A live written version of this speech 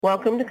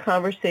Welcome to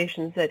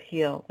Conversations That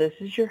Heal. This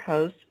is your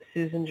host,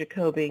 Susan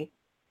Jacobi.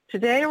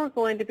 Today we're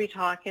going to be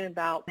talking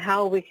about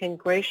how we can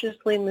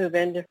graciously move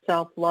into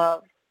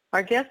self-love.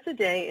 Our guest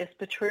today is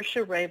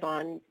Patricia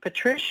Raybon.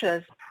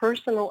 Patricia's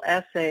personal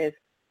essays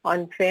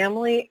on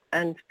family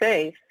and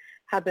faith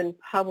have been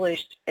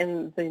published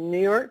in the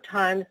New York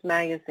Times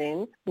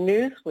Magazine,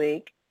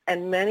 Newsweek,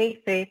 and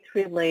many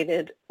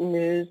faith-related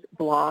news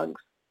blogs.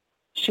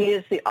 She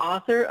is the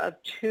author of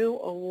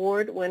 2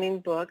 award-winning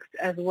books,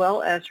 as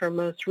well as her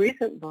most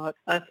recent book,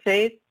 a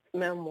faith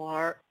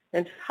memoir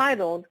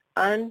entitled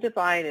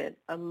Undivided,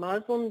 A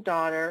Muslim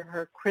Daughter,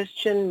 Her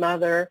Christian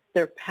Mother,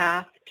 Their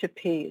Path to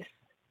Peace.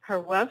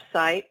 Her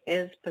website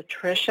is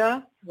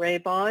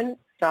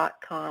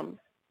patriciaraybon.com.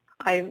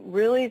 I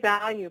really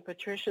value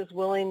Patricia's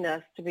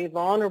willingness to be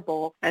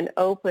vulnerable and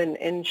open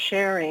in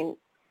sharing.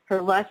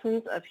 Her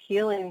lessons of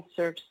healing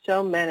serve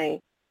so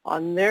many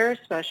on their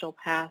special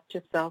path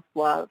to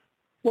self-love.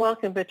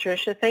 Welcome,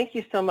 Patricia. Thank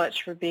you so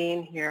much for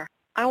being here.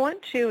 I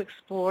want to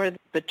explore the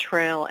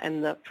betrayal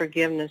and the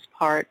forgiveness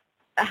part.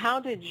 How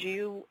did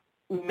you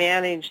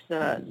manage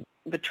the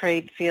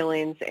betrayed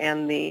feelings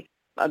and the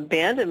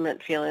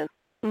abandonment feelings?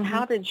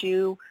 How did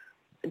you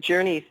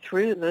journey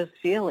through those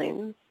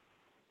feelings?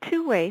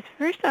 2 ways.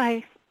 First,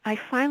 I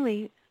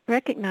finally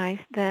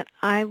recognized that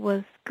I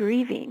was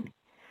grieving.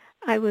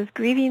 I was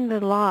grieving the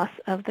loss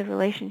of the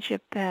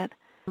relationship that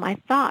I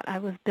thought I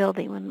was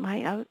building when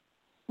my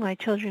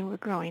children were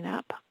growing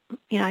up.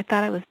 I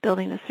thought I was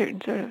building a certain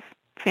sort of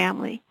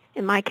family,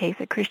 in my case,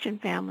 a Christian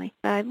family.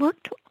 I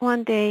looked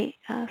one day,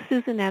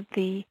 Susan, at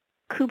the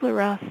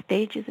Kubler-Ross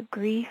stages of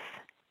grief,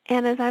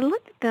 and as I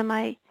looked at them,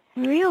 I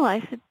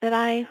realized that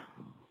I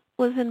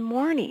was in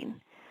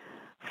mourning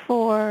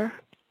for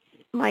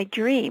my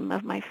dream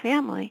of my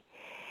family,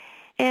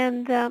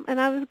 and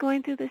I was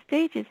going through the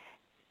stages.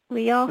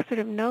 We all sort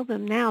of know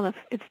them now.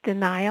 It's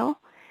denial,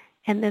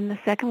 and then the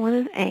second one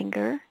is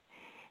anger,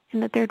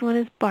 and the third one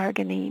is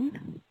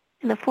bargaining,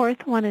 and the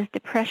fourth one is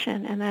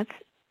depression, and that's,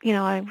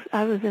 I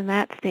was in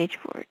that stage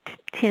for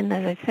 10,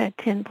 as I said,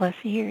 10 plus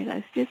years. I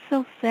was just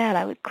so sad.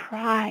 I would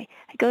cry.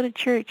 I'd go to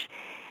church,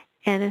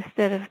 and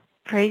instead of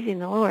praising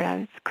the Lord, I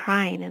was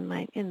crying on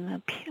my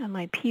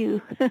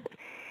pew.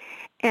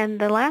 And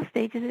the last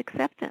stage is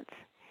acceptance,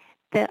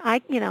 that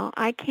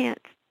I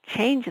can't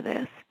change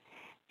this,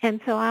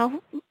 and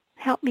so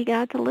help me,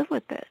 God, to live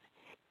with it.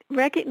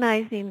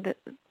 Recognizing that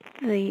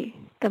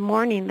the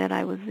mourning that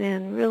I was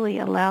in really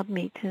allowed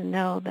me to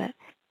know that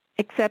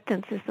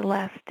acceptance is the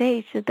last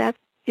stage, that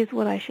is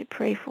what I should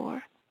pray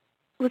for.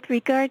 With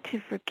regard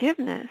to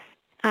forgiveness,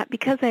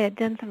 because I had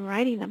done some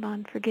writing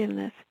on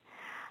forgiveness,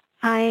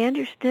 I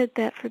understood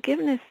that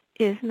forgiveness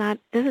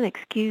doesn't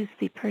excuse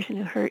the person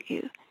who hurt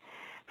you.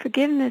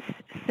 Forgiveness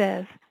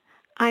says,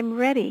 I'm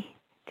ready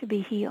to be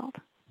healed.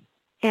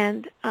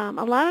 And a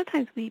lot of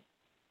times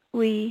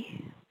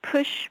we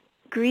push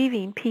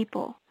grieving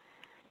people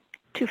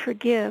to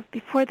forgive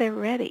before they're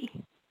ready.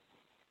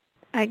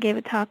 I gave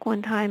a talk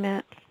one time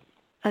at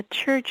a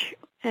church,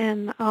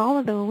 and all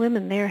of the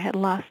women there had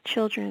lost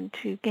children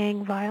to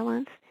gang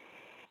violence,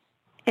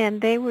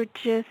 and they were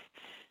just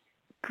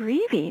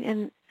grieving.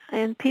 And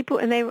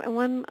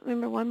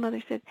one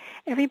mother said,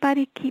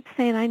 everybody keeps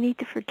saying I need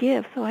to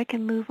forgive so I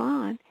can move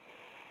on.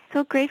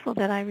 So grateful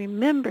that I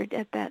remembered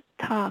at that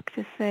talk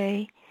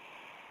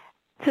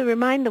to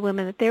remind the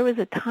women that there was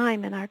a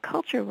time in our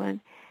culture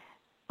when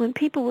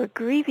people were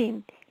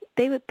grieving,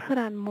 they would put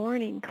on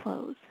mourning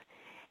clothes,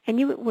 and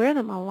you would wear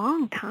them a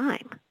long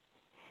time.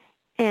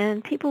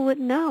 And people would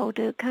know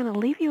to kind of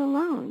leave you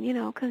alone,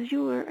 because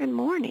you were in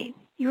mourning.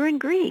 You were in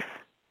grief.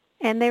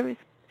 And there was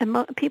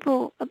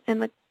people,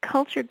 and the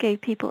culture gave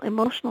people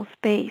emotional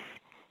space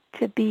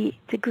to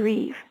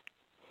grieve.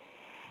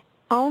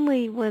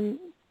 Only when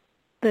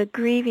the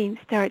grieving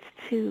starts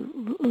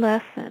to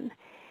lessen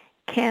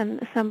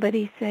can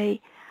somebody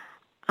say,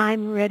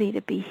 I'm ready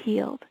to be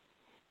healed.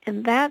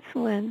 And that's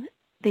when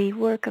the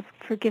work of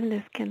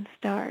forgiveness can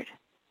start.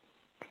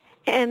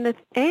 And the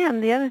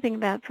other thing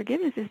about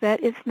forgiveness is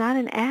that it's not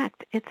an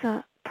act, it's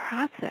a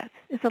process,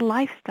 it's a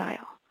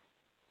lifestyle.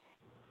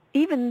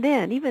 Even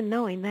then, even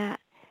knowing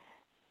that,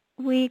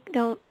 we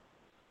can't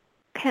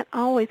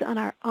always on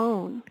our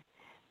own.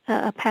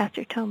 A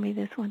pastor told me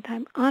this one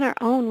time. On our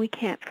own, we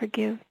can't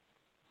forgive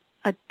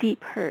a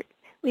deep hurt.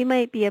 We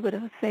might be able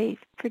to say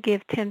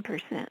forgive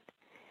 10%.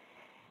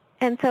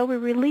 And so we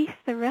release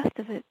the rest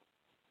of it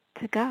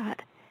to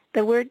God.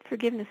 The word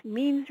forgiveness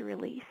means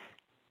release.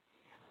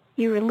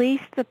 You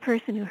release the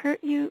person who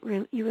hurt you.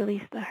 You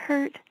release the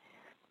hurt,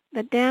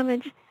 the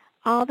damage,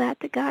 all that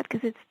to God,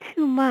 because it's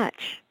too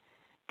much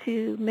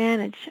to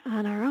manage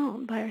on our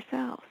own by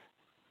ourselves.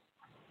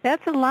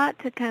 That's a lot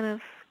to kind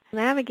of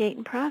navigate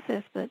and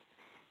process, but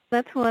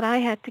that's what I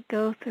had to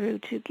go through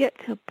to get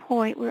to a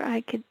point where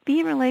I could be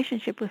in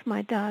relationship with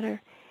my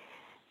daughter,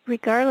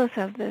 regardless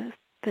of the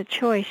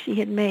choice she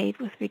had made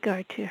with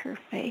regard to her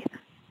faith.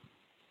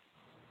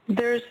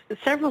 There's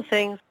several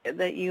things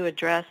that you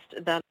addressed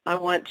that I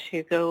want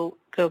to go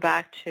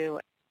back to.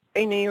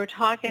 You were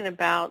talking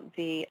about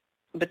the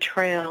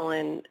betrayal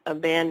and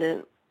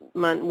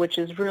abandonment, which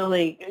is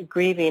really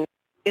grieving.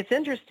 It's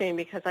interesting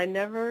because I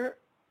never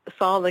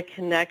saw the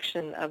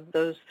connection of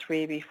those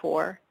three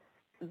before.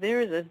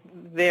 There is a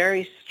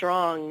very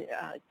strong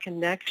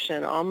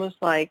connection, almost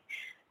like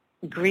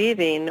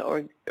grieving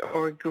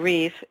or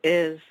grief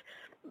is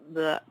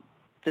the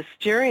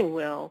steering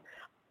wheel.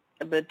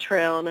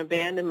 Betrayal and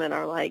abandonment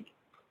are like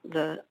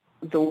the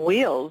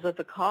wheels of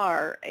the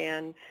car,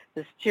 and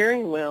the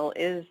steering wheel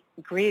is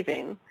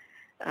grieving.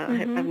 I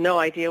have no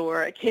idea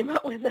where I came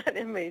up with that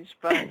image,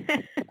 but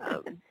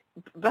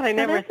I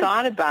never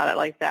thought about it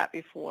like that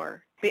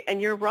before.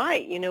 And you're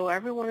right.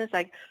 Everyone is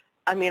like,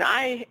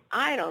 I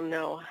don't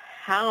know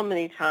how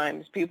many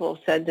times people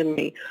have said to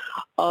me,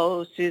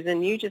 "Oh,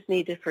 Susan, you just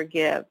need to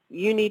forgive.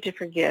 You need to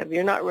forgive.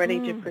 You're not ready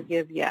to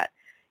forgive yet."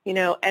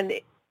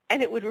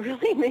 And it would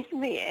really make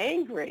me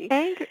angry.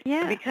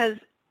 Yeah. Because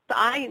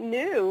I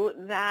knew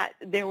that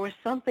there was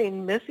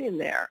something missing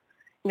there.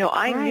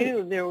 I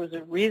knew there was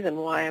a reason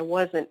why I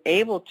wasn't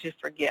able to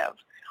forgive.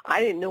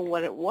 I didn't know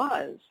what it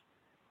was.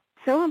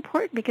 So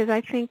important, because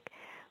I think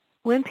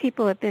when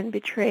people have been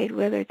betrayed,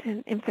 whether it's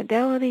in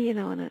infidelity, in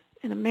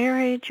a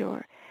marriage,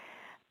 or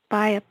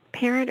by a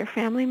parent or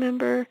family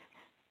member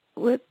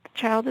with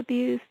child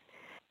abuse,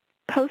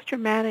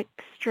 post-traumatic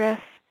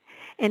stress,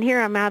 and here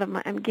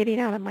I'm getting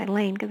out of my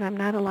lane because I'm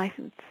not a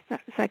licensed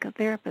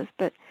psychotherapist,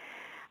 but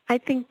I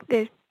think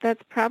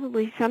that's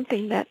probably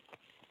something that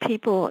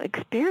people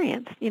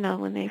experience,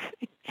 when they've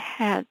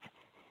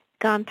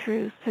gone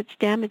through such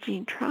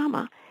damaging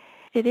trauma.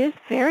 It is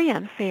very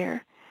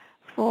unfair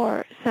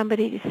for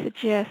somebody to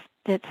suggest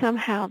that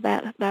somehow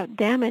that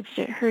damaged,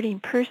 hurting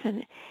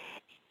person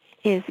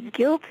is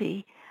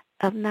guilty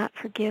of not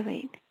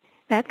forgiving.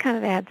 That kind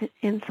of adds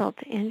insult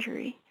to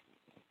injury.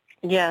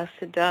 Yes,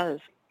 it does.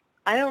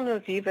 I don't know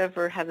if you've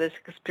ever had this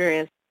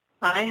experience.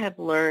 I have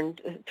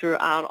learned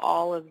throughout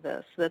all of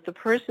this that the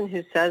person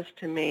who says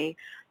to me,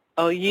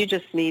 "Oh, you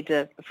just need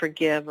to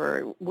forgive,"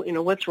 or,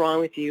 "What's wrong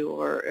with you?"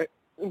 or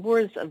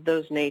words of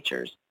those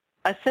natures,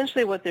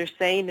 essentially what they're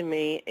saying to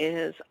me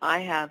is, "I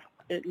have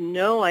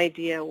no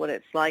idea what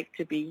it's like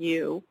to be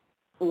you,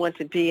 want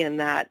to be in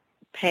that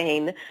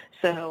pain,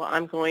 so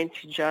I'm going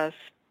to just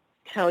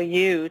tell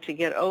you to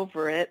get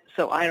over it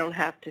so I don't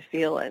have to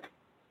feel it."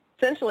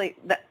 Essentially,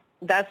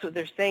 that's what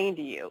they're saying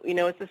to you.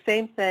 It's the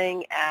same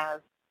thing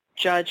as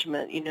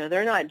judgment.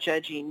 They're not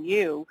judging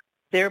you.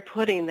 They're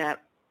putting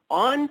that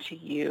onto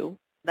you.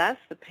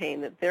 That's the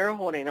pain that they're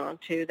holding on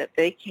to, that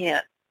they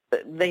can't.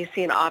 They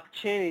see an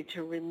opportunity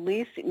to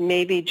release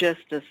maybe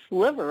just a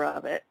sliver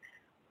of it,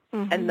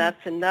 and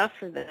that's enough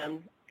for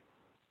them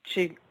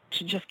to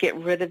just get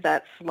rid of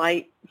that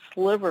slight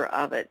sliver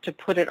of it, to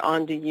put it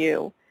onto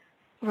you.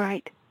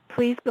 Right.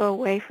 Please go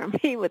away from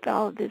me with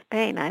all of this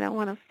pain. I don't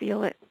want to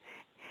feel it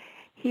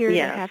here to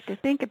have to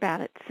think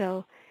about it.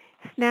 So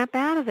snap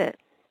out of it,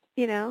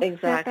 Exactly.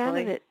 Snap out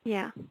of it,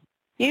 yeah.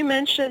 You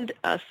mentioned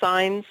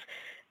signs.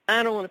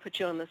 I don't want to put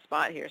you on the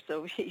spot here,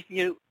 so if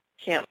you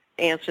can't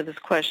answer this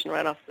question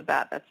right off the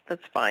bat,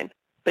 that's fine.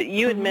 But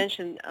you had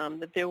mentioned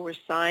that there were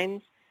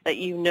signs that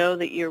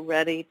that you're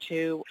ready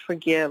to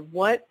forgive.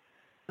 What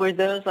were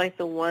those, like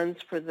the ones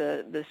for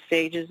the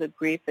stages of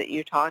grief that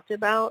you talked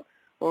about?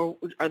 Or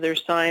are there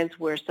signs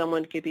where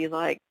someone could be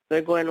like,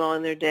 they're going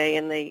along their day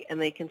and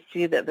they can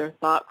see that their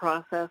thought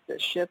process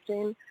is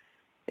shifting?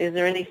 Is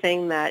there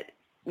anything that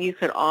you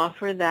could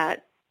offer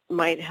that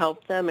might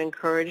help them,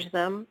 encourage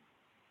them?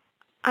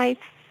 I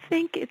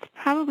think it's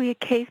probably a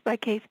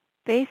case-by-case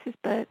basis,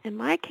 but in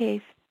my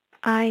case,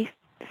 I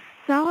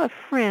saw a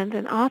friend,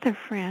 an author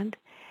friend,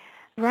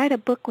 write a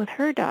book with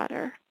her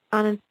daughter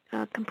on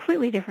a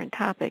completely different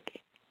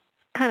topic,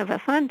 kind of a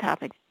fun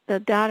topic. The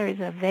daughter is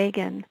a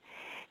vegan,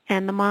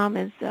 and the mom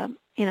is,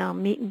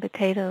 meat and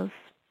potatoes,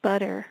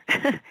 butter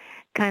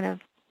kind of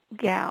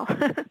gal.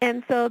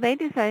 And so they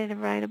decided to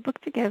write a book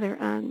together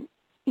on,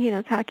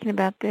 talking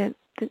about the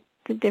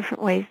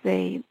different ways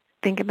they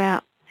think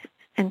about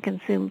and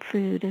consume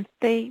food. And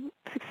they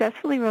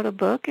successfully wrote a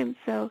book. And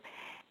so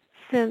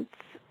since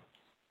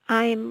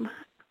I'm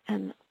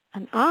an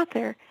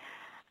author,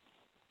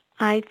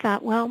 I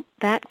thought, well,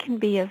 that can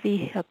be a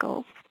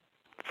vehicle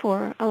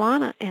for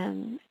Alana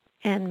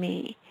and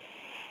me.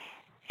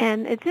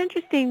 And it's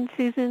interesting,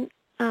 Susan,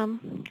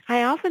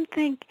 I often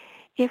think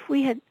if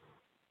we had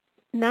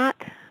not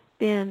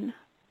been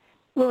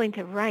willing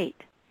to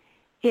write,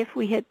 if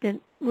we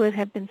would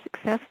have been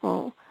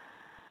successful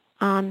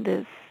on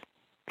this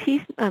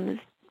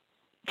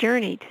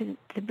journey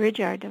to bridge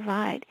our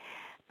divide.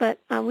 But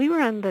we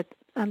were on the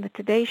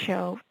Today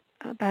Show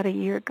about a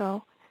year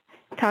ago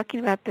talking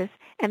about this,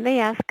 and they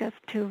asked us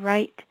to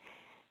write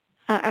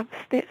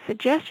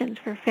suggestions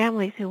for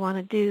families who want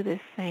to do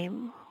this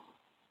same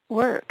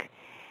work.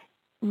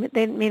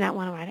 They may not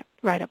want to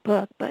write a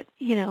book, but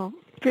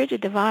bridge a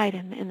divide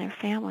in their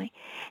family,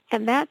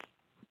 and that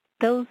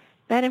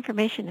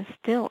information is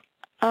still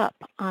up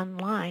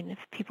online if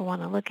people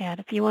want to look at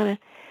it. If you want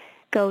to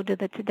go to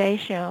the Today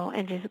Show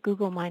and just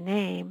Google my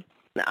name.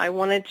 I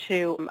wanted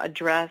to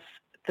address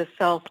the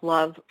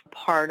self-love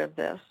part of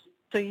this.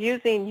 So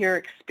using your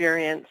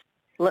experience,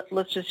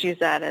 let's just use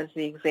that as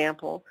the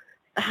example.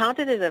 How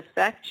did it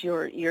affect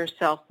your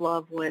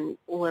self-love when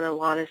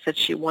Alana said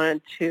she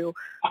wanted to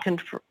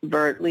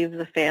convert, leave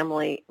the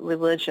family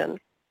religion?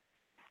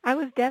 I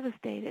was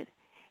devastated.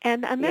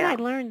 And then I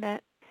learned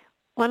that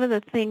one of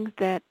the things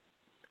that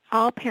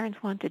all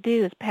parents want to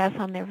do is pass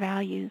on their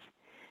values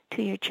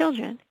to your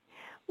children.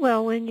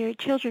 Well, when your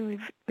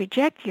children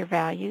reject your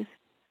values,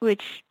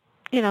 which,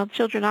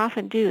 children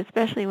often do,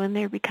 especially when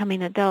they're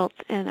becoming adults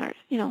and are,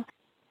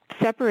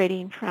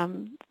 separating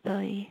from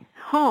the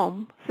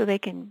home so they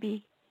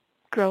can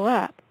grow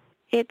up,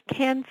 it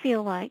can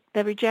feel like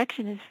the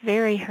rejection is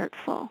very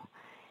hurtful.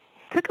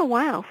 It took a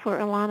while for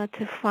Alana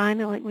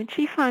to when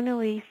she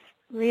finally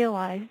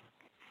realized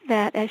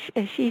that, as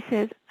she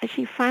says,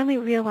 she finally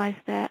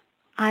realized that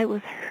I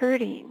was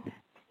hurting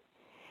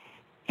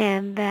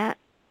and that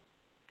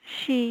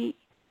she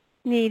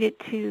needed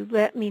to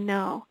let me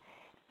know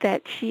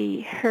that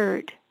she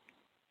heard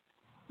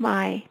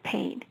my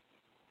pain.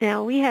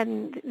 Now,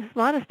 a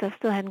lot of stuff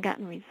still hadn't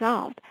gotten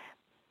resolved.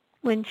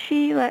 When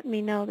she let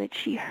me know that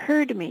she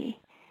heard me,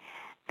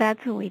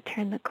 that's when we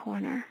turned the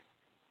corner.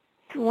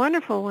 It's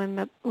wonderful when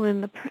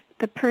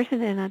the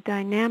person in a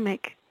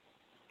dynamic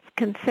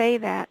can say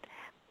that.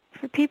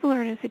 For people who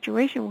are in a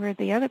situation where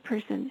the other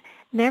person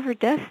never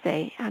does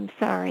say, "I'm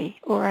sorry,"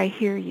 or "I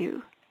hear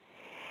you,"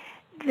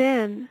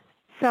 then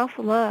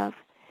self-love,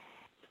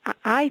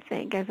 I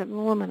think, as a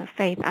woman of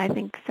faith, I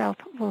think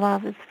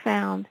self-love is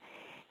found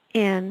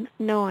in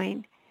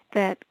knowing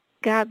that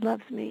God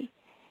loves me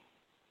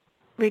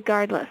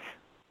regardless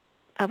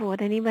of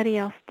what anybody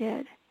else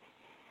did.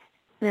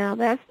 Now,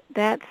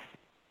 that's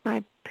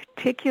my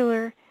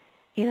particular,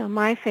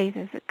 my faith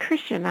as a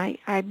Christian.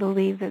 I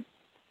believe that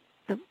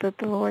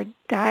the Lord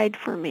died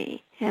for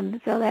me,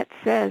 and so that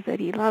says that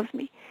He loves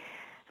me.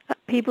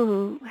 People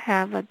who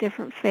have a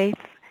different faith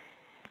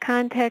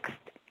context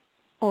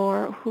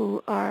or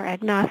who are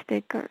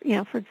agnostic, or,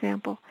 for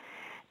example,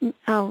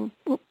 we'll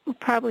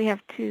probably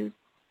have to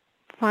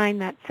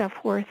find that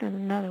self-worth in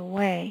another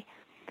way,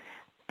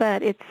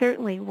 but it's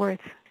certainly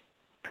worth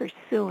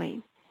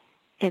pursuing.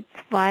 It's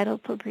vital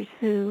to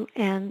pursue,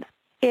 and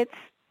it's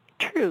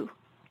true.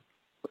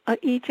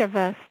 Each of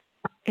us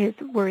is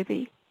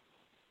worthy.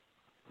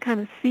 Kind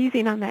of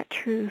seizing on that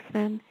truth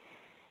and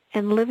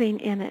living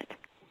in it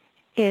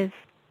is,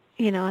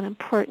 an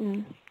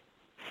important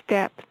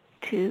step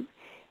to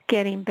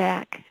getting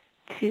back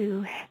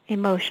to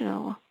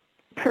emotional,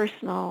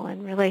 personal,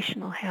 and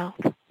relational health.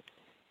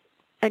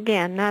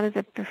 Again, not as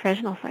a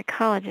professional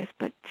psychologist,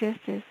 but just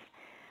as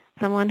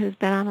someone who's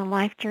been on a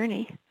life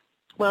journey.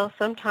 Well,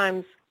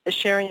 sometimes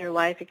sharing your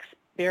life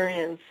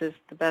experience is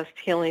the best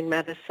healing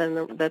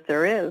medicine that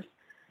there is,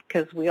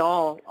 because we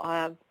all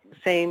have the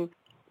same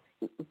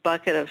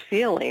bucket of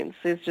feelings.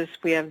 It's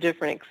just we have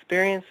different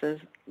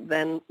experiences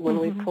than when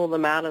we pull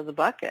them out of the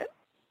bucket.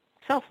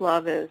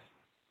 Self-love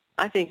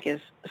I think, is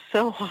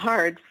so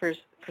hard for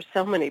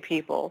so many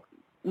people,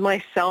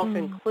 myself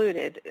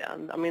included.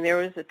 There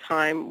was a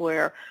time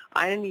where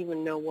I didn't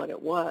even know what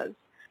it was.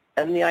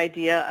 And the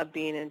idea of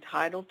being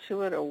entitled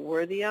to it or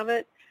worthy of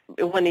it,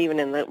 it wasn't even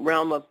in the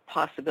realm of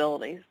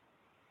possibilities.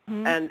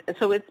 And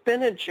so it's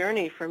been a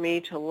journey for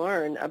me to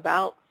learn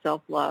about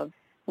self-love.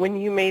 When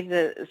you made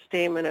the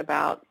statement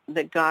about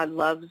that God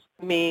loves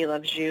me,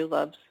 loves you,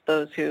 loves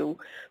those who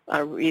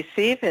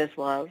receive His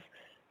love,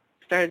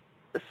 started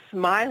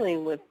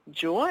smiling with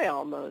joy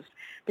almost,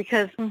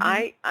 because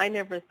I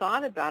never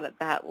thought about it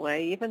that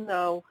way, even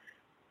though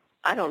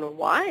I don't know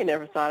why I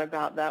never thought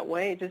about it that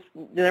way. It just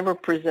never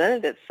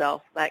presented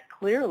itself that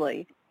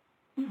clearly.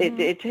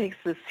 It takes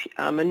this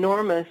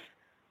enormous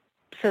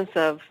sense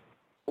of,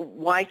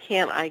 why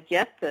can't I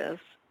get this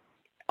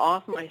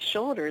off my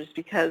shoulders,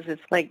 because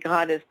it's like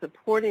God is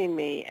supporting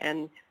me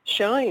and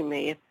showing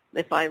me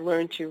if I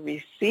learn to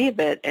receive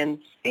it and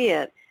see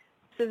it.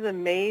 This is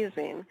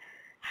amazing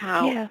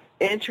how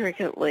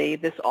intricately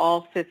this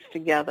all fits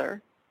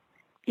together.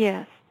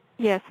 Yes,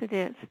 it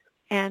is.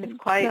 And it's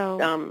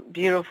quite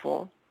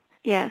beautiful.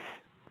 Yes,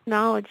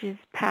 knowledge is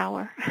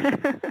power.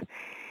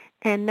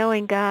 And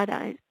knowing God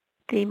is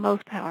the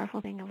most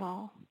powerful thing of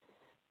all.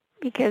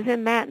 Because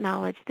in that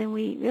knowledge, then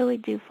we really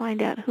do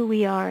find out who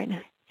we are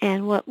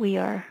and what we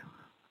are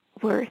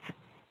worth.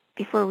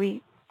 Before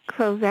we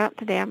close out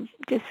today, I'm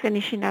just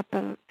finishing up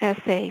an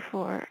essay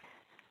for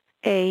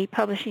a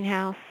publishing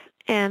house,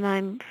 and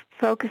I'm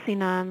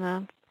focusing on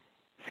the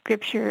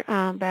scripture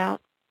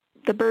about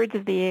the birds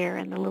of the air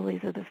and the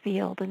lilies of the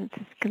field. And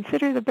it's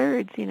consider the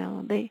birds,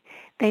 they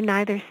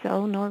neither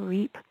sow nor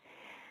reap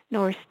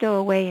nor stow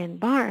away in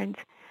barns,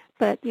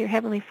 but your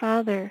Heavenly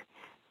Father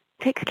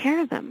takes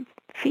care of them,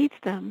 feeds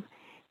them.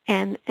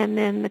 And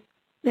then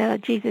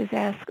Jesus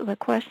asked the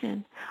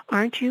question,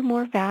 aren't you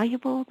more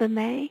valuable than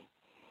they?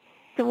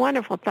 It's a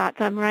wonderful thought.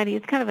 So I'm writing,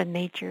 it's kind of a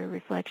nature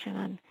reflection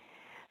on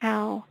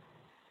how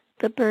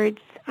the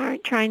birds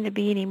aren't trying to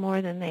be any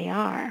more than they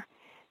are,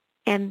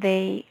 and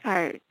they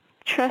are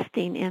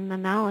trusting in the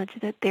knowledge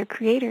that their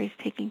Creator is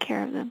taking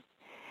care of them.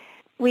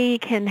 We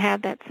can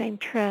have that same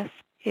trust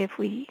if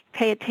we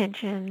pay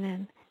attention.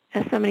 And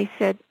as somebody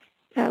said,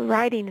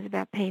 writing is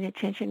about paying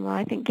attention. Well,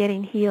 I think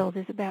getting healed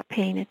is about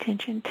paying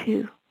attention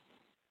too.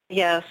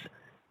 Yes.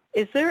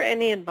 Is there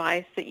any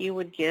advice that you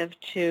would give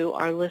to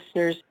our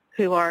listeners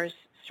who are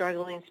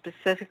struggling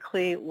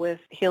specifically with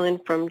healing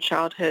from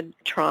childhood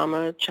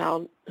trauma,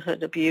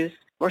 childhood abuse,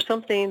 or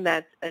something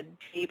that's a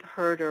deep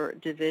hurt or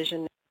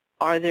division?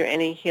 Are there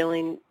any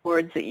healing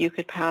words that you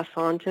could pass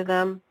on to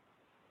them?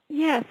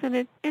 Yes, and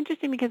it's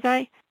interesting because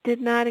I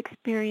did not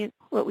experience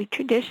what we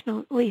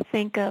traditionally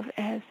think of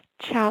as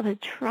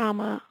childhood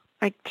trauma,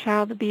 like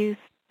child abuse,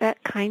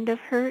 that kind of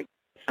hurt.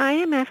 I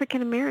am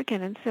African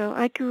American, and so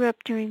I grew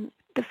up during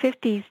the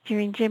 50s,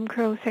 during Jim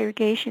Crow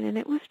segregation, and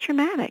it was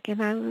traumatic,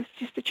 and I was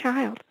just a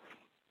child.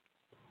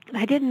 And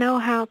I didn't know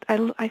how,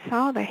 I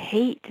saw the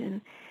hate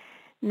and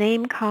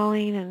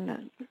name-calling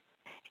and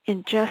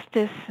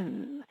injustice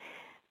and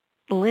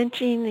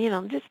lynching,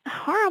 just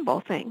horrible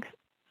things.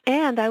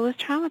 And I was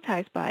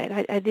traumatized by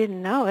it. I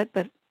didn't know it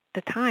at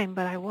the time,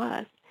 but I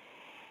was.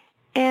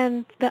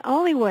 And the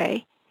only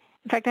way,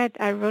 in fact,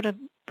 I wrote a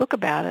book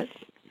about it.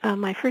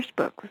 My first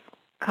book was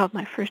called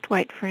My First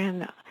White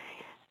Friend,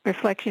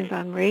 Reflections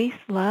on Race,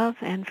 Love,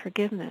 and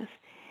Forgiveness.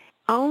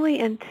 Only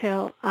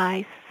until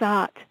I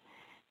sought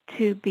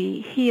to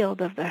be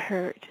healed of the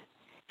hurt,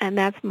 and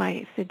that's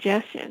my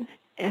suggestion,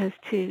 is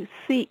to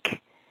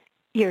seek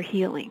your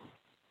healing.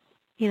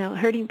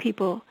 Hurting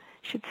people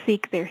should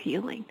seek their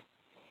healing.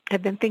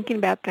 I've been thinking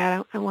about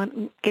that.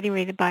 I'm getting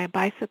ready to buy a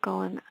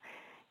bicycle, and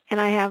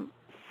I have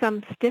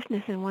some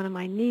stiffness in one of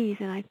my knees,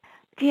 and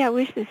I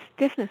wish this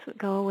stiffness would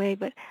go away,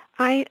 but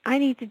I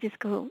need to just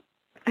go,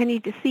 I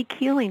need to seek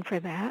healing for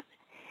that,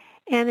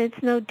 and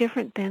it's no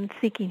different than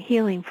seeking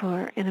healing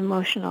for an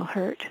emotional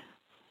hurt.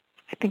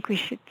 I think we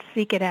should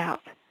seek it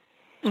out.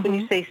 So when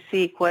you say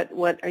seek,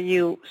 what are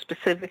you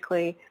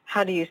specifically,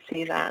 how do you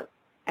see that?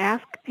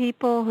 Ask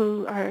people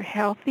who are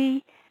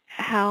healthy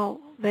how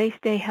they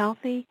stay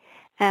healthy.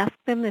 Ask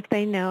them if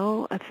they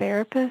know a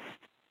therapist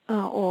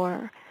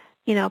or,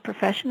 a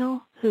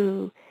professional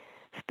who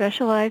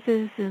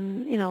specializes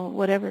in,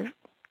 whatever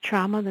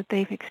trauma that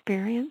they've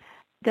experienced.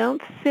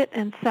 Don't sit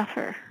and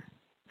suffer.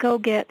 Go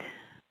get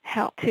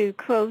help. To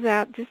close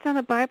out, just on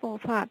a Bible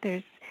thought,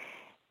 there's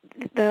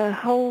the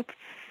whole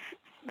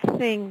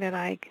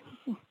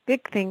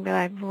big thing that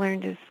I've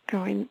learned is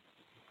growing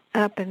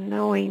up and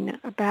knowing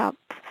about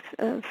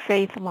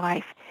faith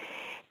life.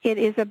 It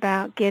is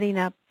about getting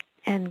up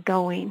and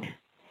going.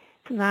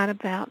 It's not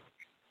about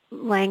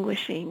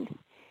languishing.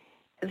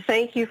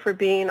 Thank you for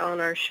being on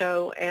our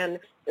show, and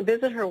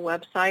visit her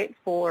website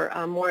for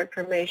more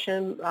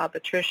information,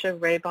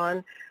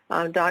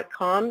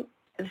 patriciaraybon.com.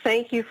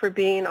 Thank you for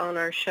being on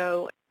our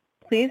show.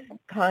 Please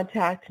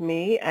contact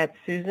me at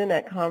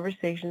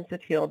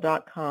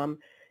susan@conversationsthatheal.com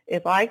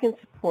if I can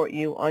support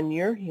you on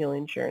your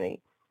healing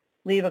journey.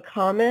 Leave a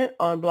comment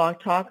on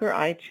Blog Talk or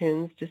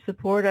iTunes to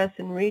support us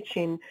in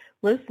reaching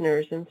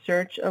listeners in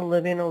search of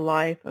living a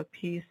life of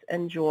peace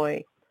and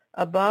joy.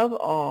 Above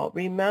all,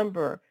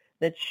 remember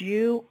that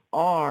you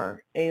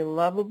are a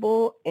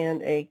lovable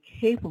and a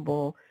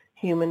capable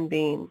human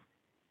being.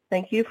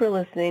 Thank you for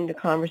listening to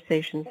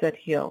Conversations That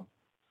Heal.